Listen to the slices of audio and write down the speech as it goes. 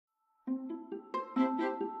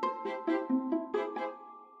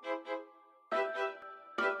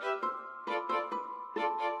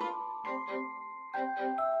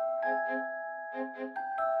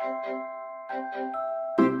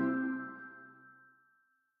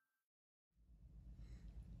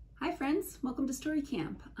friends, welcome to Story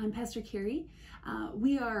Camp. I'm Pastor Carrie.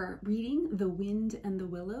 We are reading The Wind and the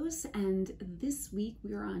Willows, and this week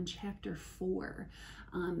we are on chapter 4.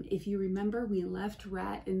 If you remember, we left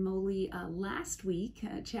Rat and Molly last week,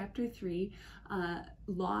 chapter 3,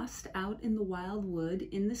 lost out in the wild wood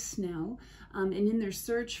in the snow, and in their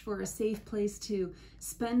search for a safe place to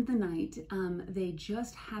spend the night, they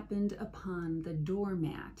just happened upon the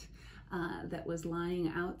doormat that was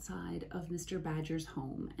lying outside of Mr. Badger's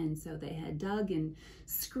home. And so they had dug and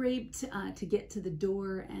scraped to get to the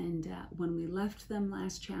door, and when we left them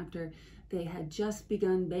last chapter, they had just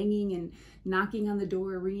begun banging and knocking on the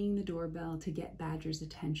door, ringing the doorbell to get Badger's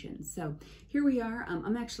attention. So here we are.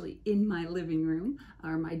 I'm actually in my living room,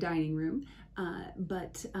 or my dining room,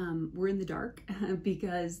 but we're in the dark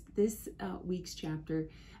because this week's chapter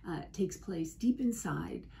takes place deep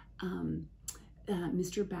inside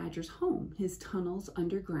Mr. Badger's home, his tunnels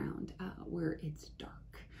underground, where it's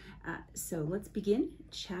dark. So let's begin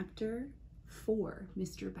chapter 4,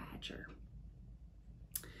 Mr. Badger.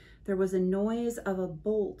 There was a noise of a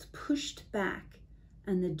bolt pushed back,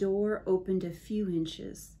 and the door opened a few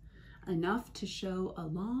inches, enough to show a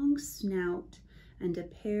long snout and a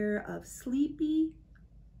pair of sleepy,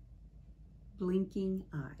 blinking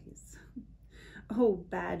eyes. "Oh,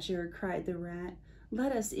 Badger," cried the rat,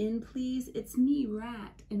 "let us in, please. It's me,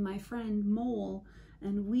 Rat, and my friend Mole,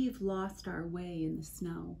 and we've lost our way in the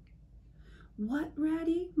snow." "What,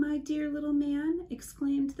 Ratty, my dear little man?"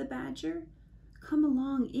 exclaimed the Badger. "Come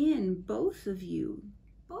along in, both of you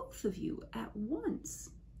at once."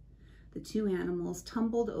 The two animals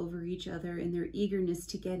tumbled over each other in their eagerness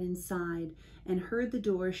to get inside and heard the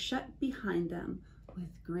door shut behind them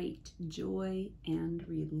with great joy and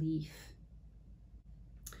relief.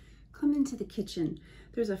 "Come into the kitchen.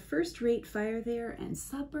 There's a first-rate fire there and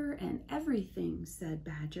supper and everything," said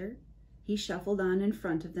Badger. He shuffled on in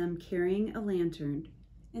front of them carrying a lantern,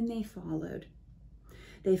 and they followed.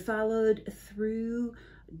 They followed through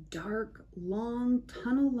dark, long,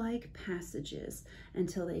 tunnel-like passages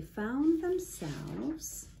until they found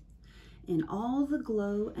themselves in all the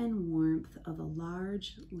glow and warmth of a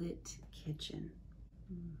large lit kitchen.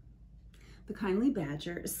 The kindly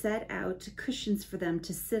Badger set out cushions for them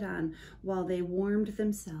to sit on while they warmed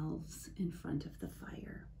themselves in front of the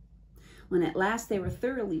fire. When at last they were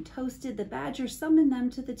thoroughly toasted, the Badger summoned them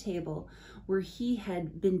to the table where he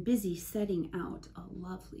had been busy setting out a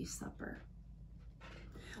lovely supper.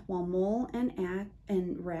 While Mole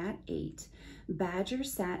and Rat ate, Badger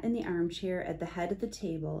sat in the armchair at the head of the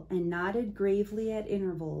table and nodded gravely at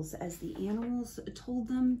intervals as the animals told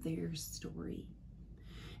them their story.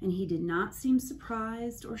 And he did not seem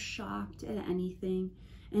surprised or shocked at anything,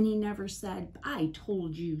 and he never said, "I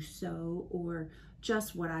told you so," or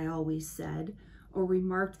 "just what I always said," or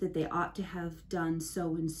remarked that they ought to have done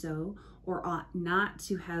so and so, or ought not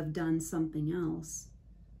to have done something else.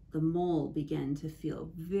 The Mole began to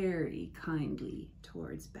feel very kindly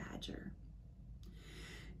towards Badger.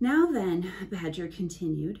 "Now then," Badger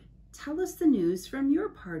continued, "tell us the news from your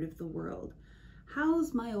part of the world.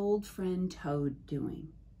 How's my old friend Toad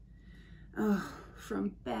doing?" "Oh,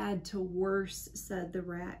 from bad to worse," said the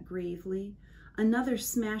Rat gravely. "Another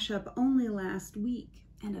smash-up only last week,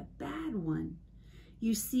 and a bad one.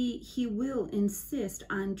 You see, he will insist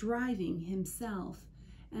on driving himself,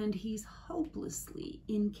 and he's hopelessly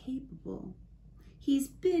incapable. He's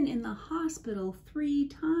been in the hospital 3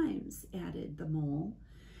 times, added the Mole.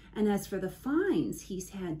 "And as for the fines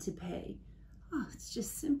he's had to pay, it's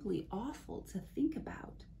just simply awful to think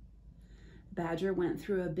about." Badger went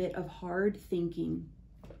through a bit of hard thinking.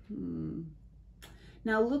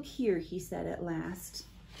 "Now look here," he said at last.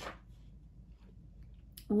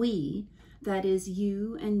 "We, that is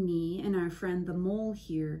you and me and our friend the Mole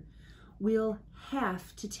here, will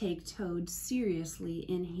have to take Toad seriously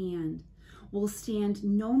in hand. We'll stand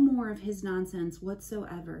no more of his nonsense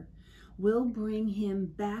whatsoever. We'll bring him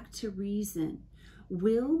back to reason.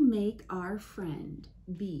 We'll make our friend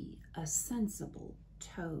be a sensible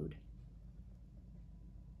Toad."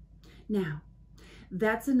 "Now,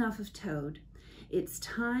 that's enough of Toad. It's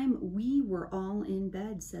time we were all in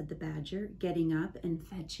bed," said the Badger, getting up and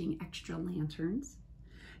fetching extra lanterns.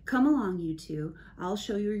 "Come along, you two. I'll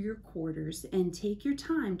show you your quarters, and take your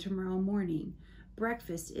time tomorrow morning.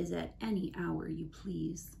 Breakfast is at any hour you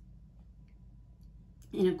please."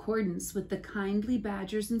 In accordance with the kindly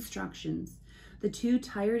Badger's instructions, the 2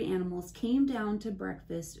 tired animals came down to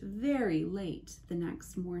breakfast very late the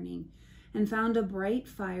next morning and found a bright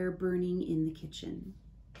fire burning in the kitchen.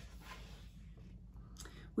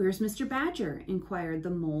 "Where's Mr. Badger?" inquired the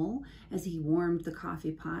Mole as he warmed the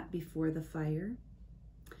coffee pot before the fire.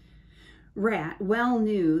 Rat well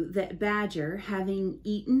knew that Badger, having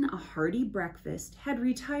eaten a hearty breakfast, had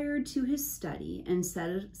retired to his study and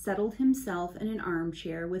settled himself in an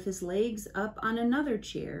armchair with his legs up on another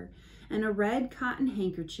chair and a red cotton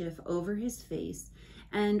handkerchief over his face,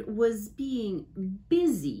 and was being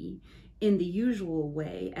busy in the usual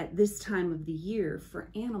way at this time of the year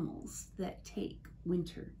for animals that take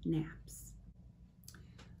winter naps.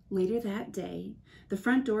 Later that day, the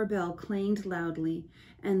front door bell clanged loudly,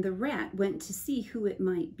 and the rat went to see who it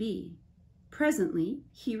might be. Presently,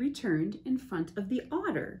 he returned in front of the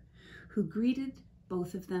otter, who greeted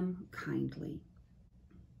both of them kindly.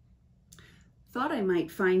 "Thought I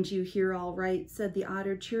might find you here all right," said the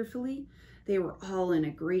otter cheerfully. "They were all in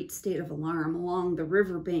a great state of alarm along the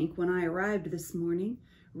river bank when I arrived this morning.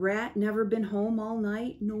 Rat never been home all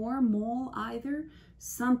night, nor Mole either.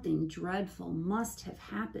 Something dreadful must have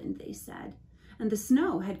happened, they said. And the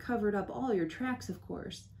snow had covered up all your tracks, of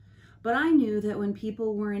course. But I knew that when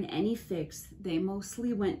people were in any fix, they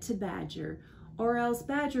mostly went to Badger, or else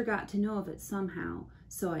Badger got to know of it somehow.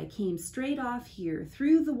 So I came straight off here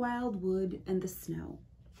through the wild wood and the snow."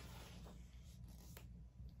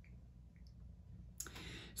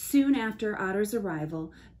 Soon after Otter's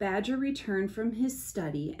arrival, Badger returned from his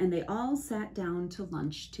study, and they all sat down to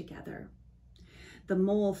lunch together. The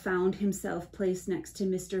Mole found himself placed next to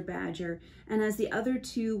Mr. Badger, and as the other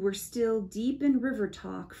two were still deep in river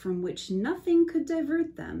talk from which nothing could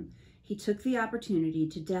divert them, he took the opportunity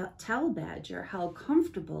to tell Badger how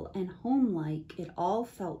comfortable and homelike it all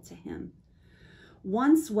felt to him.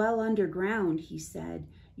 "Once well underground," he said,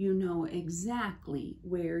 "you know exactly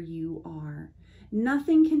where you are.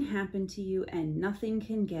 Nothing can happen to you and nothing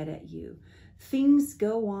can get at you. Things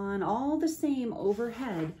go on all the same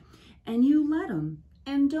overhead, and you let them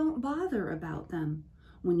and don't bother about them.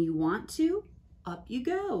 When you want to, up you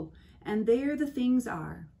go, and there the things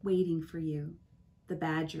are waiting for you." The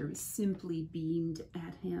Badger simply beamed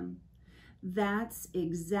at him. "That's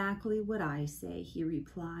exactly what I say," he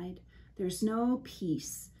replied. "There's no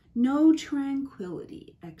peace, no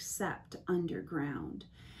tranquility except underground.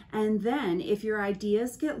 And then if your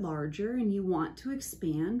ideas get larger and you want to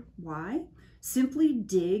expand, why, simply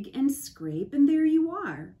dig and scrape and there you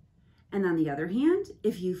are. And on the other hand,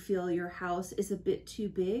 if you feel your house is a bit too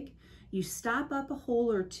big, you stop up a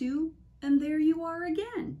hole or two and there you are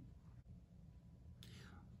again."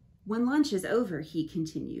 "When lunch is over," he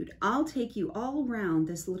continued, "I'll take you all round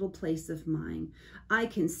this little place of mine. I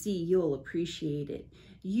can see you'll appreciate it.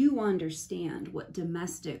 You understand what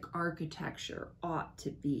domestic architecture ought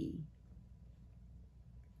to be."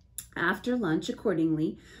 After lunch,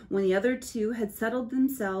 accordingly, when the other two had settled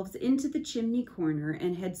themselves into the chimney corner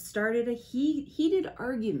and had started a heated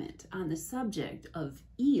argument on the subject of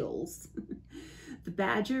eels, the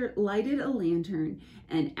Badger lighted a lantern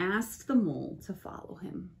and asked the Mole to follow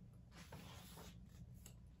him.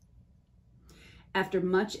 After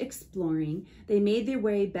much exploring, they made their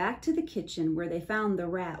way back to the kitchen, where they found the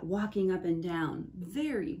rat walking up and down,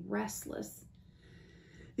 very restless.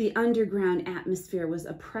 The underground atmosphere was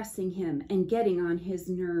oppressing him and getting on his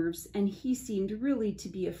nerves, and he seemed really to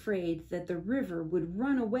be afraid that the river would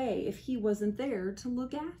run away if he wasn't there to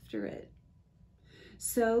look after it.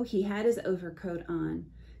 So he had his overcoat on.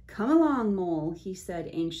 "Come along, Mole," he said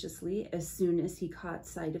anxiously as soon as he caught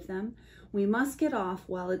sight of them. "We must get off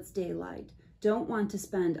while it's daylight. Don't want to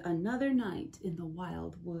spend another night in the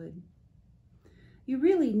wild wood." "You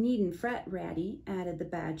really needn't fret, Ratty," added the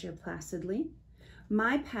Badger placidly.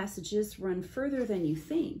 "My passages run further than you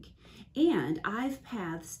think, and I've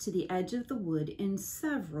paths to the edge of the wood in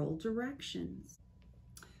several directions."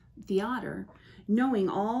 The Otter, knowing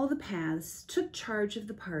all the paths, took charge of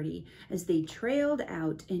the party as they trailed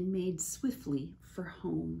out and made swiftly for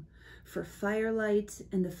home, for firelight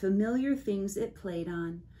and the familiar things it played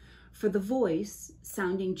on, for the voice,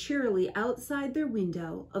 sounding cheerily outside their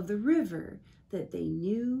window, of the river that they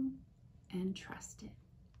knew and trusted.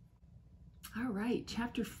 All right,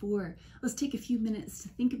 chapter 4. Let's take a few minutes to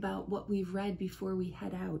think about what we've read before we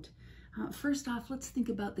head out. First off, let's think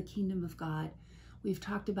about the kingdom of God. We've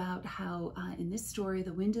talked about how in this story,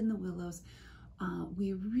 The Wind in the Willows,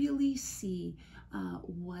 we really see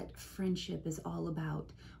what friendship is all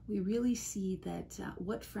about. We really see that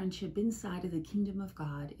what friendship inside of the kingdom of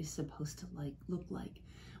God is supposed to look like.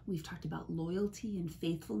 We've talked about loyalty and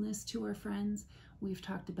faithfulness to our friends. We've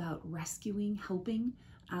talked about rescuing, helping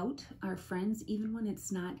out our friends, even when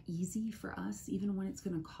it's not easy for us, even when it's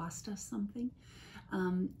going to cost us something.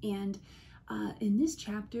 In this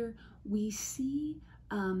chapter, we see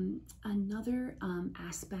Another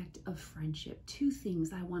aspect of friendship, two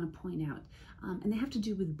things I want to point out, and they have to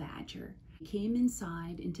do with Badger. He came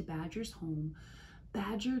inside into Badger's home.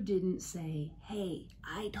 Badger didn't say, "Hey,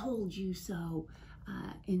 I told you so."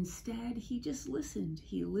 Instead, he just listened.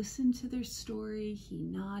 He listened to their story. He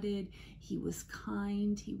nodded. He was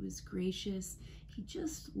kind. He was gracious. He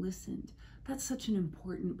just listened. That's such an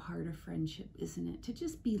important part of friendship, isn't it? To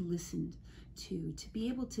just be listened to be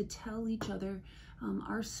able to tell each other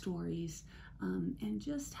our stories, and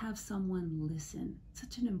just have someone listen.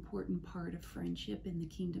 Such an important part of friendship in the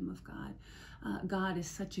kingdom of God. God is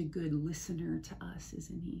such a good listener to us,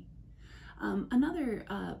 isn't he? Another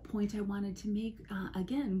point I wanted to make,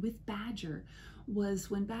 again, with Badger, was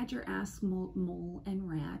when Badger asked Mole and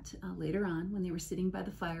Rat later on, when they were sitting by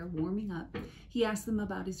the fire warming up, he asked them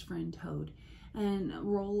about his friend Toad. And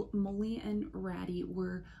Moley and Ratty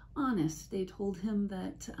were honest. They told him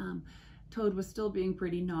that Toad was still being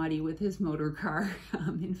pretty naughty with his motor car.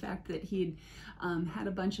 In fact, that he'd had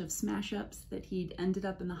a bunch of smash-ups, that he'd ended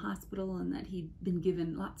up in the hospital, and that he'd been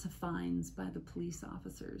given lots of fines by the police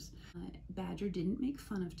officers. Badger didn't make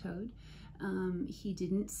fun of Toad. He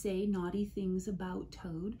didn't say naughty things about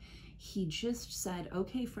Toad. He just said,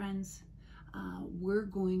 "Okay, friends, we're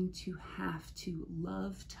going to have to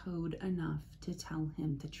love Toad enough to tell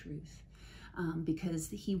him the truth." Because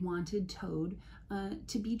he wanted Toad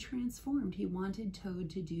to be transformed. He wanted Toad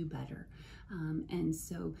to do better. And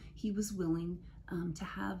so he was willing to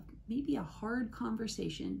have maybe a hard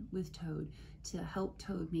conversation with Toad to help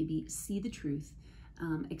Toad maybe see the truth,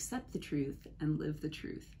 accept the truth, and live the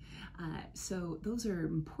truth. So those are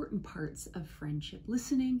important parts of friendship: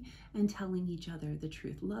 listening and telling each other the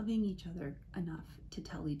truth, loving each other enough to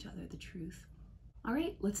tell each other the truth. All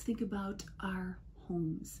right, let's think about our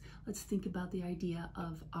homes. Let's think about the idea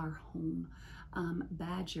of our home.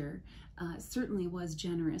 Badger certainly was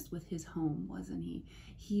generous with his home, wasn't he?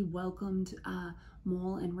 He welcomed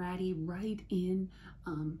Mole and Ratty right in,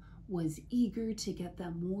 was eager to get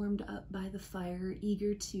them warmed up by the fire,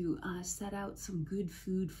 eager to set out some good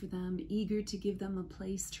food for them, eager to give them a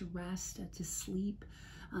place to rest, to sleep,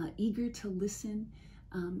 eager to listen,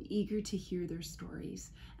 eager to hear their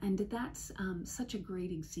stories. And that's such a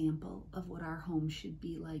great example of what our home should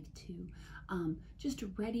be like too. Just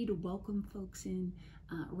ready to welcome folks in,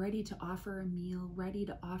 ready to offer a meal, ready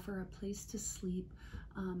to offer a place to sleep,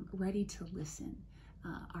 ready to listen.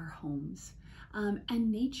 Our homes.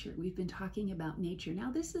 And nature, we've been talking about nature. Now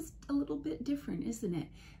this is a little bit different, isn't it?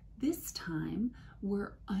 This time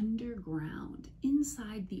we're underground,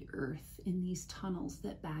 inside the earth, in these tunnels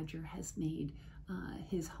that Badger has made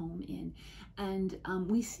his home in. And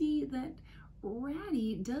we see that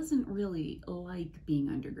Ratty doesn't really like being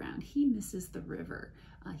underground. He misses the river.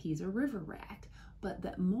 He's a river rat. But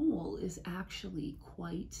that Mole is actually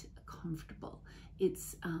quite comfortable.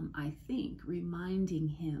 It's, I think, reminding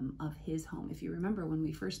him of his home. If you remember when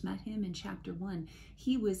we first met him in chapter 1,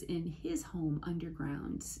 he was in his home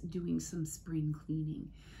underground doing some spring cleaning.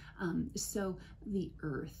 So the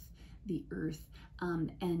earth,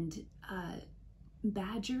 and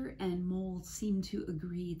Badger and Mole seem to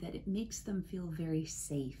agree that it makes them feel very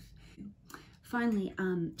safe. Finally,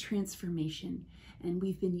 transformation. And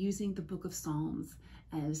we've been using the book of Psalms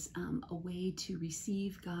as a way to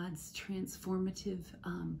receive God's transformative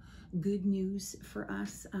good news for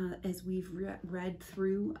us as we've read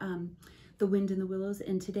through The Wind and the Willows.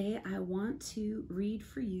 And today I want to read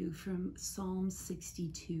for you from Psalm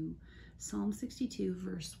 62. Psalm 62,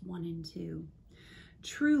 verse 1 and 2.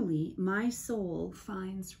 Truly, my soul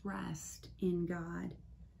finds rest in God.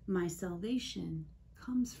 My salvation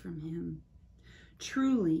comes from him.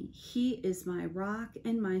 Truly, he is my rock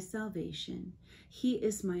and my salvation. He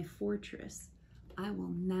is my fortress. I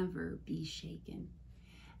will never be shaken.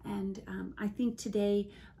 And I think today,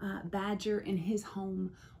 Badger and his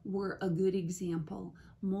home were a good example.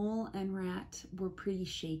 Mole and Rat were pretty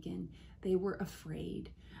shaken. They were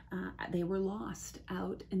afraid. They were lost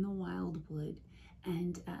out in the wild wood.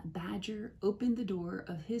 And Badger opened the door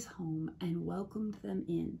of his home and welcomed them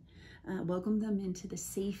in. Welcomed them into the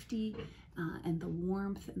safety and the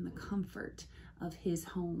warmth and the comfort of his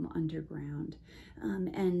home underground.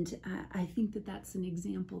 And I think that that's an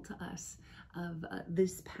example to us of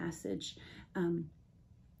this passage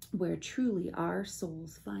where truly our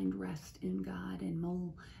souls find rest in God, and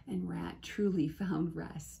Mole and Rat truly found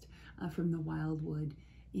rest from the wild wood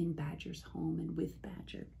in Badger's home and with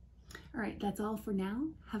Badger. All right, that's all for now.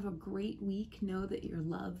 Have a great week. Know that you're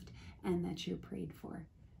loved and that you're prayed for.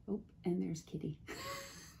 Oh, and there's Kitty.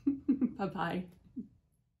 Bye-bye.